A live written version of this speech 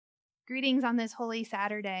Greetings on this Holy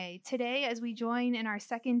Saturday. Today, as we join in our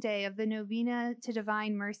second day of the Novena to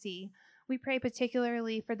Divine Mercy, we pray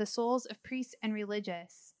particularly for the souls of priests and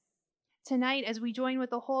religious. Tonight, as we join with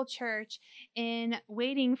the whole church in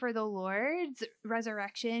waiting for the Lord's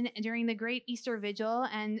resurrection during the great Easter Vigil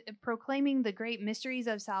and proclaiming the great mysteries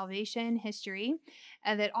of salvation history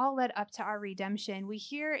that all led up to our redemption, we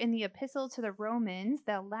hear in the Epistle to the Romans,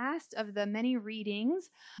 the last of the many readings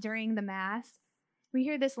during the Mass, we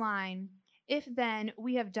hear this line, "If then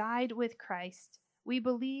we have died with Christ, we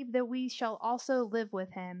believe that we shall also live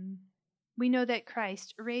with him. We know that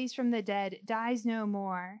Christ, raised from the dead, dies no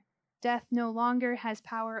more. Death no longer has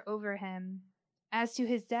power over him. As to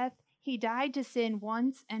his death, he died to sin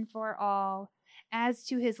once and for all. As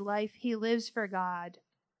to his life, he lives for God.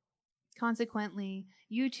 Consequently,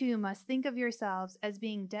 you too must think of yourselves as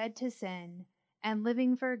being dead to sin and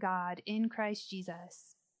living for God in Christ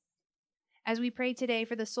Jesus." As we pray today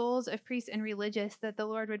for the souls of priests and religious, that the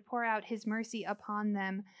Lord would pour out his mercy upon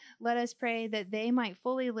them, let us pray that they might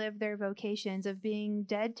fully live their vocations of being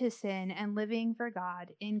dead to sin and living for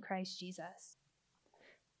God in Christ Jesus.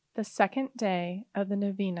 The second day of the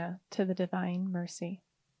Novena to the Divine Mercy.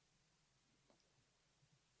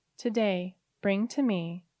 Today, bring to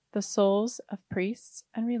me the souls of priests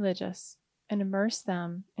and religious and immerse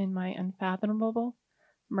them in my unfathomable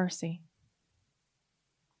mercy.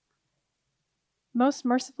 Most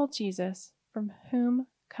merciful Jesus, from whom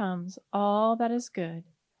comes all that is good,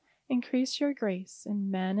 increase your grace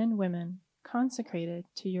in men and women consecrated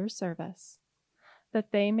to your service,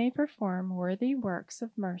 that they may perform worthy works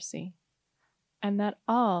of mercy, and that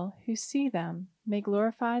all who see them may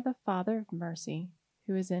glorify the Father of mercy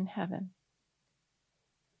who is in heaven.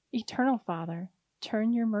 Eternal Father,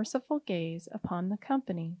 turn your merciful gaze upon the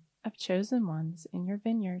company of chosen ones in your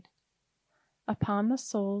vineyard, upon the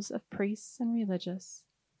souls of priests and religious,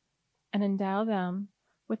 and endow them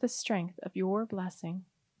with the strength of your blessing,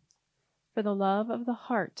 for the love of the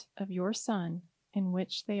heart of your Son in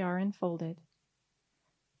which they are enfolded.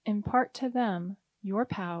 Impart to them your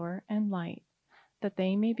power and light, that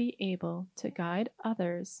they may be able to guide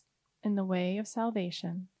others in the way of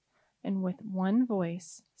salvation, and with one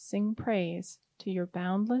voice sing praise to your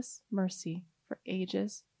boundless mercy for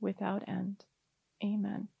ages without end.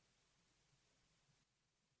 Amen.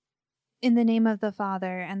 In the name of the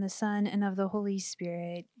Father, and the Son, and of the Holy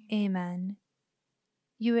Spirit. Amen.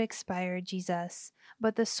 You expired, Jesus,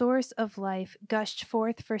 but the source of life gushed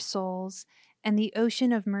forth for souls, and the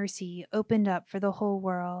ocean of mercy opened up for the whole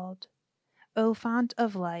world. O fount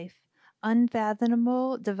of life,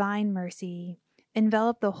 unfathomable divine mercy,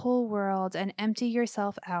 envelop the whole world and empty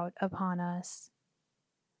yourself out upon us.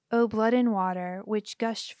 O blood and water, which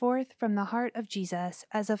gushed forth from the heart of Jesus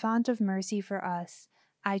as a fount of mercy for us,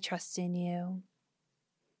 I trust in you.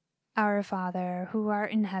 Our Father, who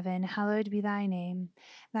art in heaven, hallowed be thy name.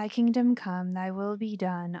 Thy kingdom come, thy will be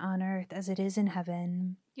done, on earth as it is in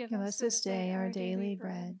heaven. Give us this day our daily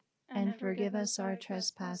bread, and forgive us our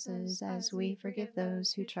trespasses, as we forgive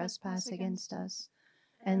those who trespass against us.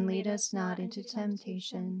 And lead us not into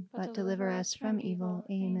temptation, but deliver us from evil.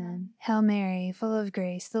 Amen. Hail Mary, full of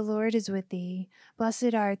grace, the Lord is with thee.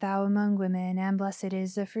 Blessed art thou among women, and blessed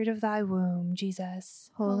is the fruit of thy womb,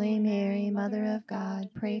 Jesus. Holy Mary, Mother of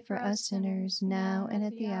God, pray for us sinners, now and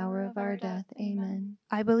at the hour of our death. Amen.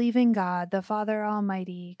 I believe in God, the Father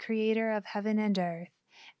Almighty, creator of heaven and earth,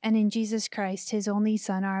 and in Jesus Christ, his only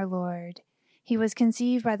Son, our Lord. He was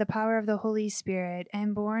conceived by the power of the Holy Spirit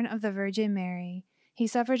and born of the Virgin Mary. He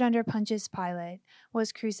suffered under Pontius Pilate,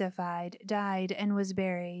 was crucified, died, and was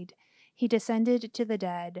buried. He descended to the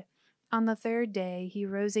dead. On the third day he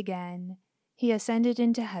rose again. He ascended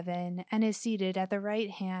into heaven and is seated at the right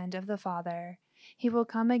hand of the Father. He will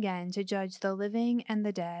come again to judge the living and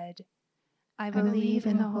the dead. I believe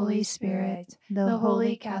in the Holy Spirit, the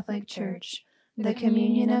Holy Catholic Church, the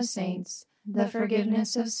communion of saints, the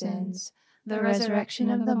forgiveness of sins, the resurrection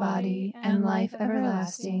of the body, and life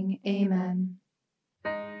everlasting. Amen.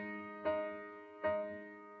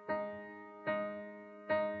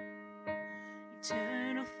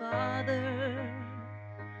 Eternal Father,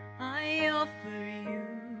 I offer you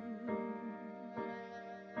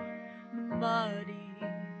the body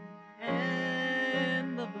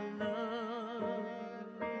and the blood,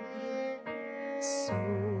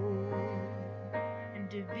 soul and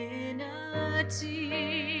divinity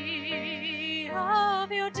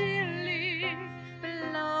of your dearly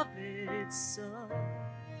beloved Son,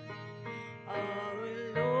 our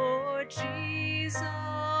Lord Jesus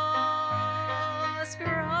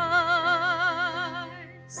Christ,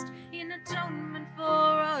 in atonement for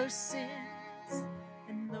our sins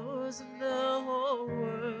and those of the whole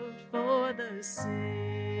world, for the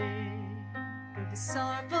sake of his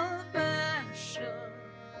sorrowful passion,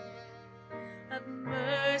 have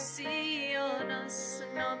mercy on us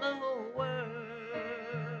and on the whole world.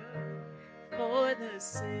 For the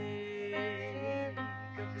sake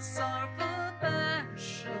of his sorrowful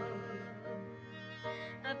passion,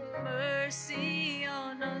 have mercy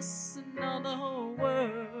on us and on the whole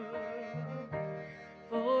world.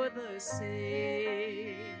 For the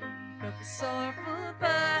sake of his sorrowful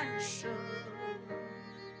passion,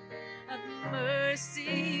 have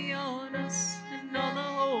mercy on us and on the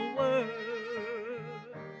whole world.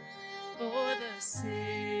 For the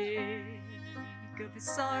sake of his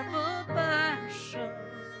sorrowful passion,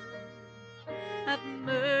 have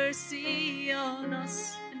mercy on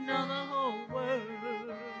us and on the whole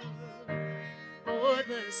world. For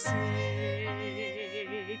the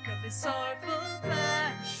sake of his sorrowful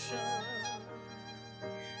passion,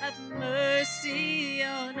 have mercy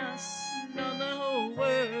on us and on the whole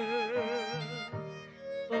world.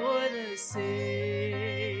 For the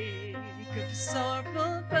sake of his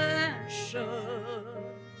sorrowful passion,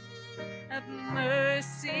 have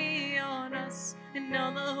mercy on us and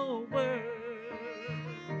on the whole world.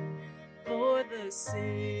 For the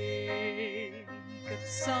sake of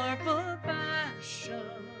his sorrowful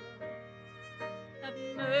passion, have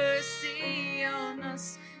mercy on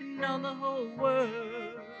us and on the whole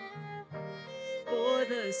world. For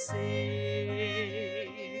the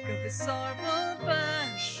sake of his sorrowful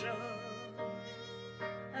passion,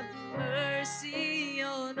 have mercy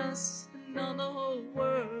on us and on the whole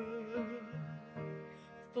world.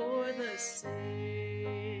 For the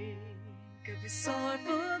sake of his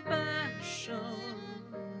sorrowful passion,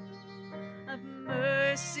 have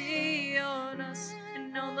mercy on us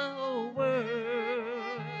and on the whole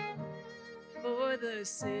world. For the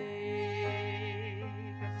sake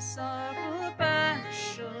of his sorrowful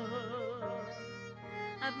passion,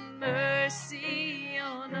 have mercy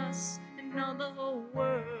on us and on the whole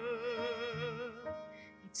world.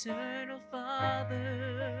 Eternal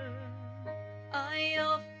Father, I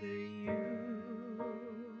offer you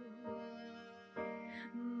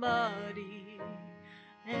body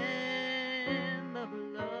and the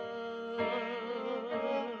blood,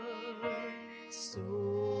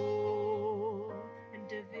 soul and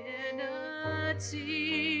divinity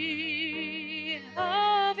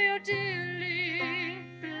of your dearly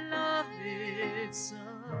beloved Son,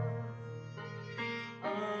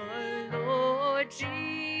 our Lord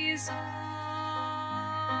Jesus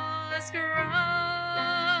Christ,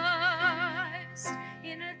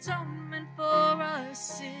 in atonement for our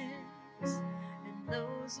sins and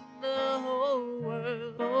those of the whole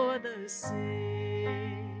world. For the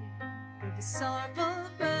sake of his sorrowful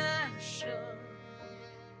passion,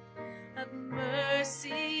 have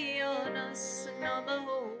mercy on us and on the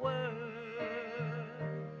whole world.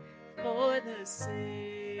 For the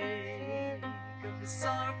sake of his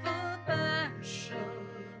sorrowful passion,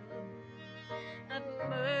 have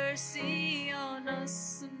mercy on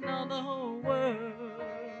us and on the whole world.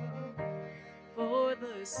 For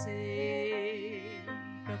the sake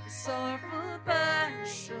of his sorrowful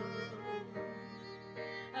passion,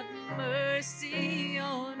 have mercy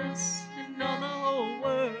on us and on the whole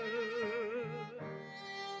world.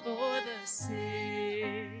 For the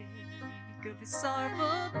sake of his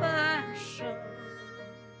sorrowful passion,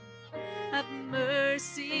 have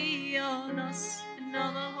mercy on us and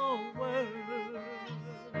on the whole world.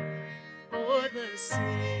 For the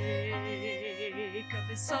sake of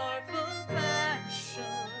his sorrowful passion,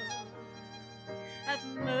 have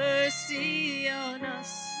mercy on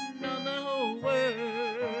us and on the whole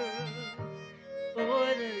world.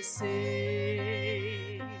 For the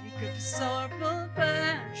sake of his sorrowful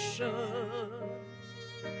passion,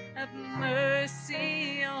 have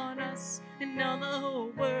mercy on us and on the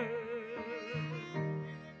whole world.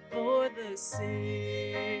 For the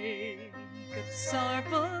sake of his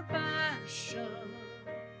sorrowful passion,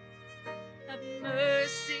 have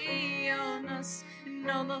mercy on us and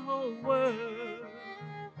on the whole world.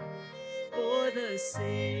 For the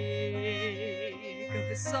sake of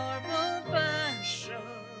his sorrowful passion,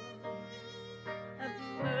 have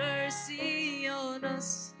mercy on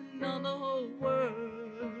us and on the whole world.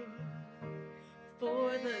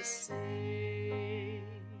 For the sake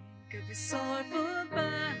of his sorrowful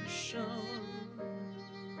passion,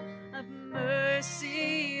 have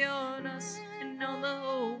mercy on us and on the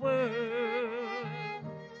whole world.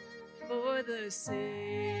 For the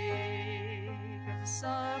sake of his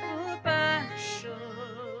sorrowful passion,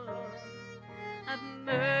 have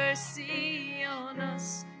mercy on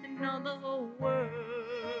us and on the whole world.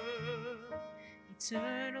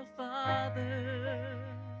 Eternal Father,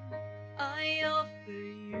 I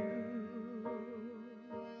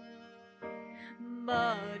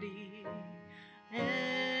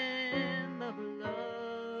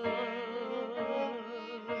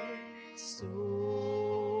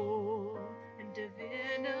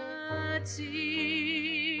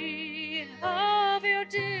divinity of your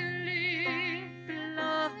dearly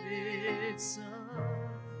beloved Son,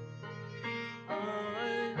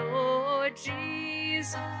 our Lord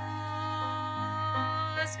Jesus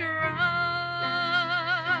Christ,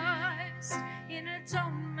 in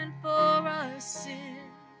atonement for our sins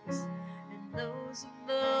and those of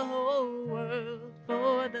the whole world,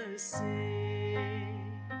 for the sake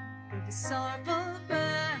of his sorrowful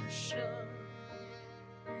passion.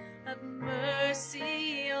 Have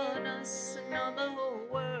mercy on us and on the whole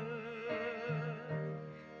world,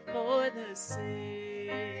 for the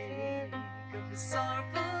sake of his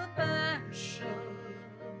sorrowful passion.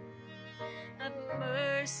 Have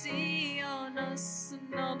mercy on us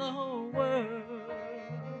and on the whole world,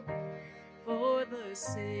 for the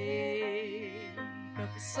sake of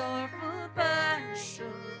his sorrowful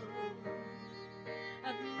passion.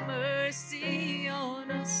 Have mercy on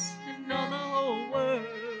us and on the whole world,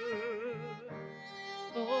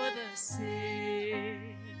 for the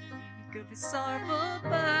sake of his sorrowful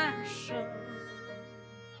passion.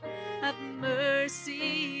 Have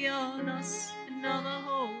mercy on us and on the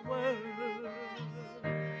whole world,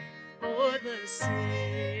 for the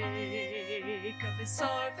sake of his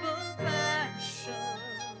sorrowful passion.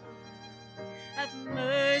 Have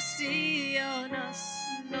mercy on us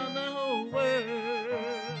and on the whole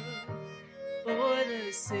world, for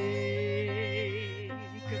the sake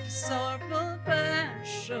of his sorrowful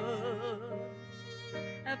passion.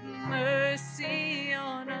 Have mercy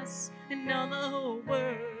on us and on the whole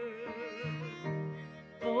world,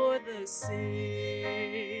 for the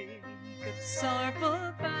sake of his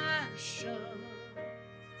sorrowful passion.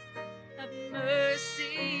 Have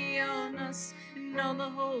mercy on us and on the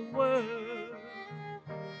whole world,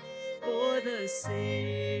 for the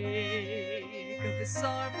sake of his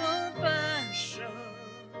sorrowful passion.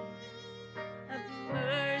 Have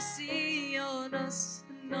mercy on us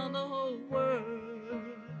and on the whole world,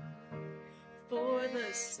 for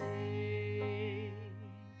the sake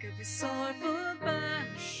of his sorrowful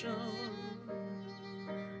passion.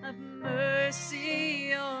 Have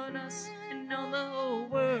mercy on us and on the whole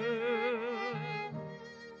world,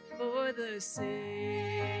 for the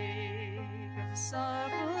sake of his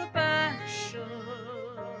sorrowful passion.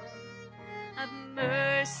 Have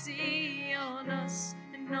mercy on us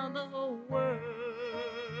and on the whole world.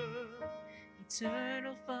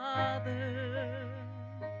 Eternal Father,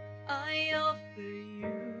 I offer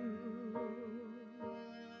you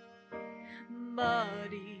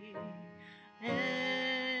body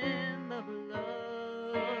and the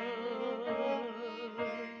blood,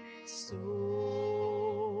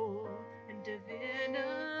 soul and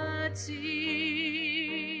divinity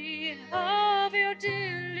of your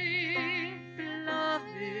dearly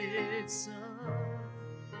beloved Son,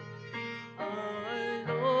 our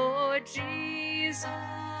Lord Jesus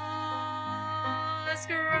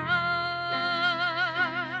Christ,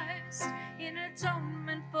 in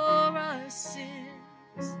atonement for our sins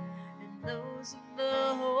and those of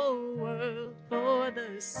the whole world, for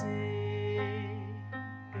the sake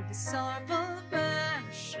of his sorrowful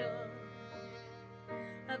passion.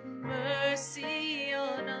 Have mercy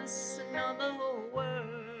on us and on the whole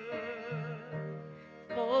world,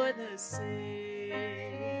 for the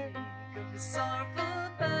sake of his sorrowful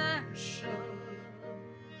passion.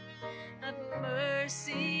 Have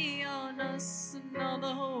mercy on us and on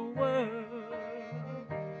the whole world,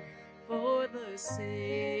 for the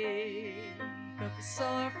sake of his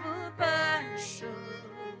sorrowful passion.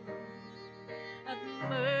 Have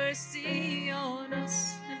mercy on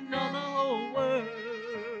us and on the whole world,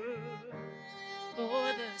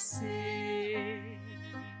 for the sake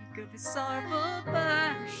of his sorrowful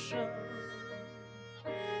passion.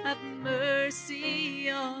 Have mercy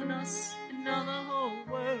on us and on the whole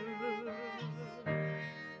world,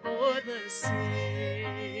 for the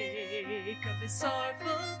sake of his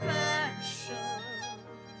sorrowful passion.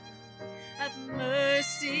 Have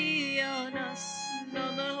mercy on us and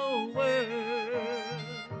on the whole world,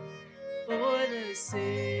 for the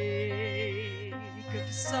sake of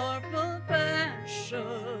his sorrowful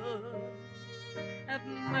passion. Have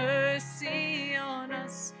mercy on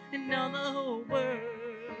us and on the whole world,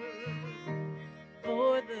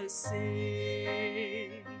 for the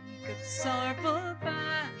sake of his sorrowful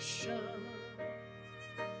passion.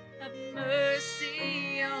 Have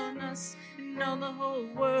mercy on us and on the whole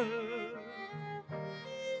world,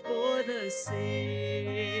 for the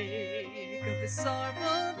sake of his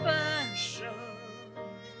sorrowful passion.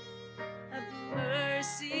 Have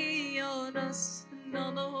mercy on us and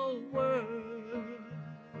on the whole world,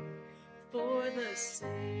 for the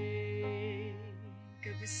sake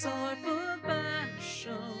of his sorrowful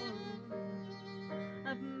passion.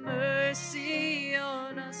 have mercy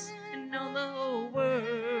on us and on the whole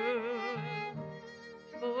world.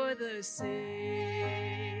 For the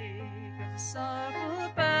sake of sorrowful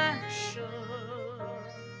passion,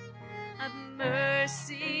 have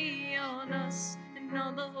mercy on us and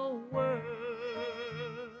on the whole world.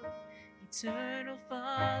 Eternal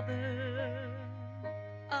Father,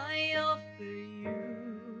 I offer you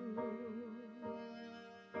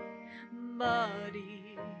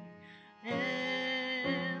body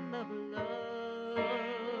and the blood,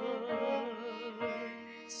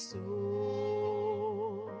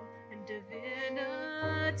 soul and divinity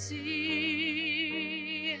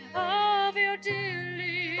of your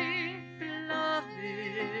dearly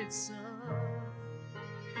beloved Son,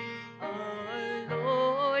 our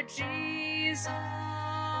Lord Jesus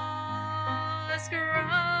Christ,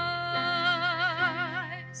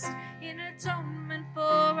 in atonement for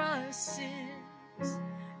our sins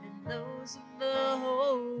and those of the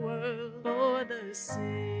whole world. For the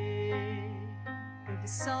sake of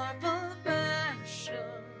his sorrowful passion,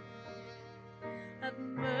 have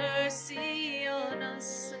mercy on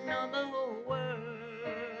us and on the whole world.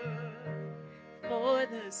 For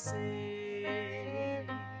the sake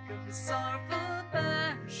of his sorrowful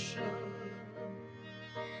passion,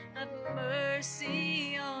 have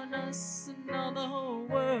mercy on us and on the whole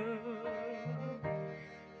world.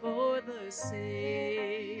 For the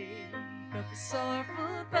sake of his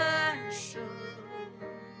sorrowful passion,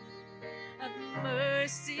 have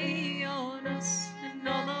mercy on us and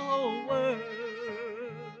on the whole world.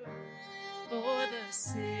 For the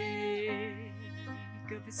sake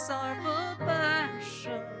of his sorrowful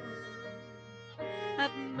passion,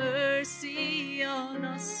 have mercy on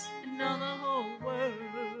us and on the whole world.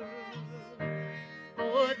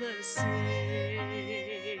 For the sake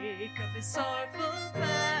of his sorrowful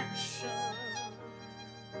passion,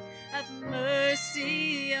 have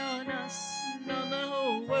mercy on us and on the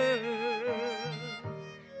whole world.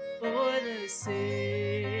 For the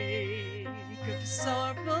sake of his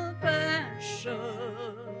sorrowful passion,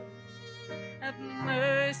 have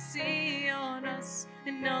mercy on us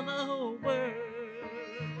and on the whole world.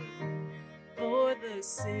 For the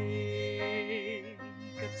sake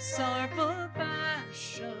of his sorrowful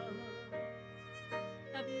passion,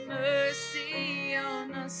 have mercy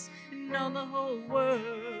on us and on the whole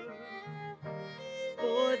world.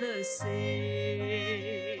 For the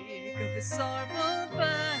sake of his sorrowful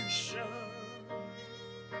passion,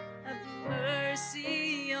 have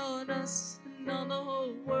mercy on us and on the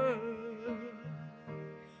whole world.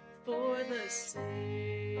 For the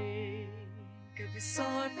sake of his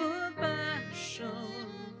sorrowful passion,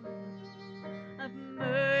 have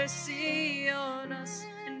mercy on us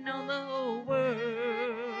and on the whole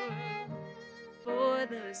world. For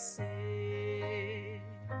the sake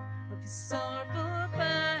of his sorrowful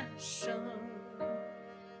passion,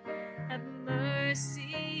 have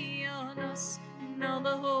mercy on us and on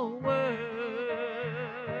the whole world.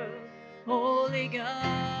 Holy God,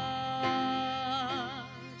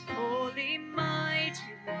 Holy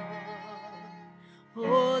Mighty One,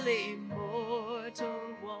 Holy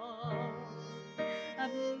Immortal One,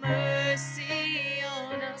 have mercy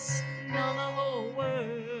on us and on the whole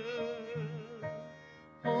world.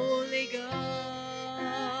 Holy God,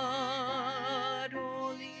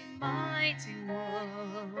 Holy Mighty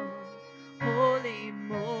One, Holy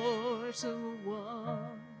Immortal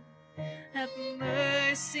One, have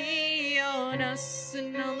mercy on us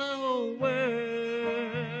and on the whole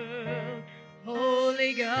world.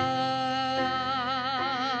 Holy God,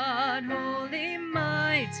 Holy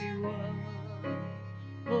Mighty One,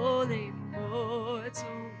 Holy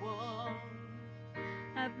Immortal One,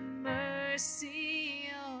 have mercy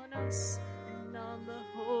on us and on the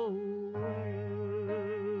whole world.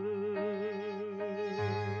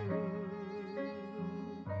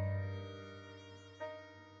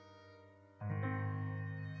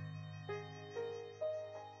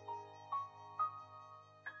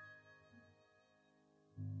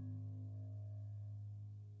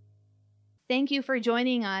 Thank you for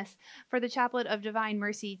joining us for the Chaplet of Divine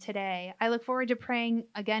Mercy today. I look forward to praying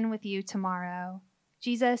again with you tomorrow.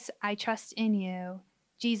 Jesus, I trust in you.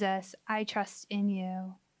 Jesus, I trust in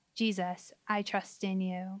you. Jesus, I trust in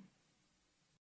you.